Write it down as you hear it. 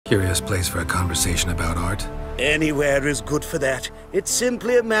Curious place for a conversation about art. Anywhere is good for that. It's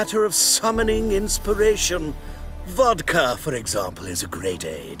simply a matter of summoning inspiration. Vodka, for example, is a great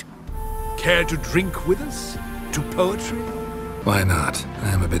aid. Care to drink with us? To poetry? Why not?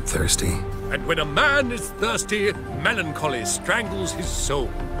 I am a bit thirsty. And when a man is thirsty, melancholy strangles his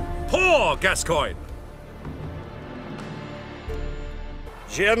soul. Pour, Gascoigne!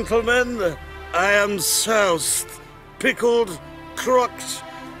 Gentlemen, I am soused, pickled, crocked,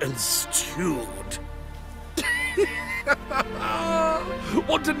 and stewed.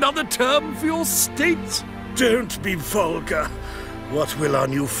 Want another term for your state? Don't be vulgar. What will our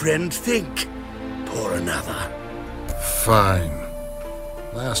new friend think? Pour another. Fine.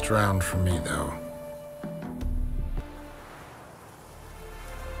 Last round for me, though.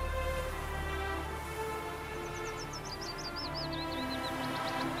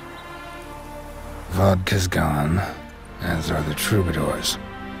 Vodka's gone, as are the troubadours.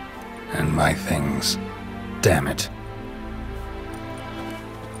 And my things. Damn it.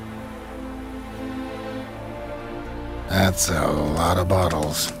 That's a lot of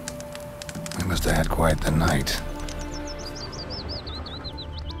bottles. We must have had quite the night.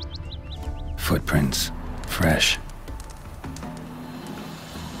 Footprints. Fresh.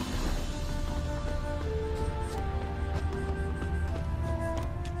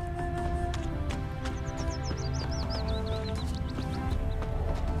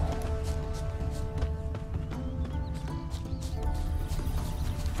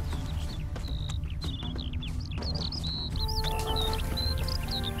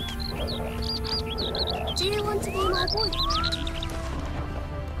 Do you want to be my boyfriend?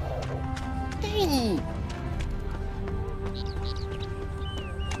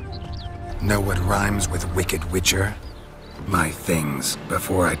 Know what rhymes with wicked witcher? My things,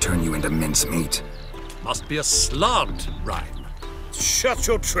 before I turn you into mincemeat. Must be a slant rhyme. Shut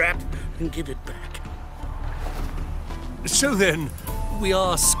your trap and give it back. So then, we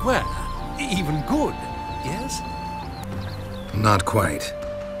are square, even good, yes? Not quite.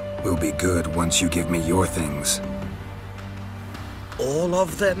 We'll be good once you give me your things. All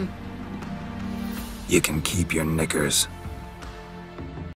of them? You can keep your knickers.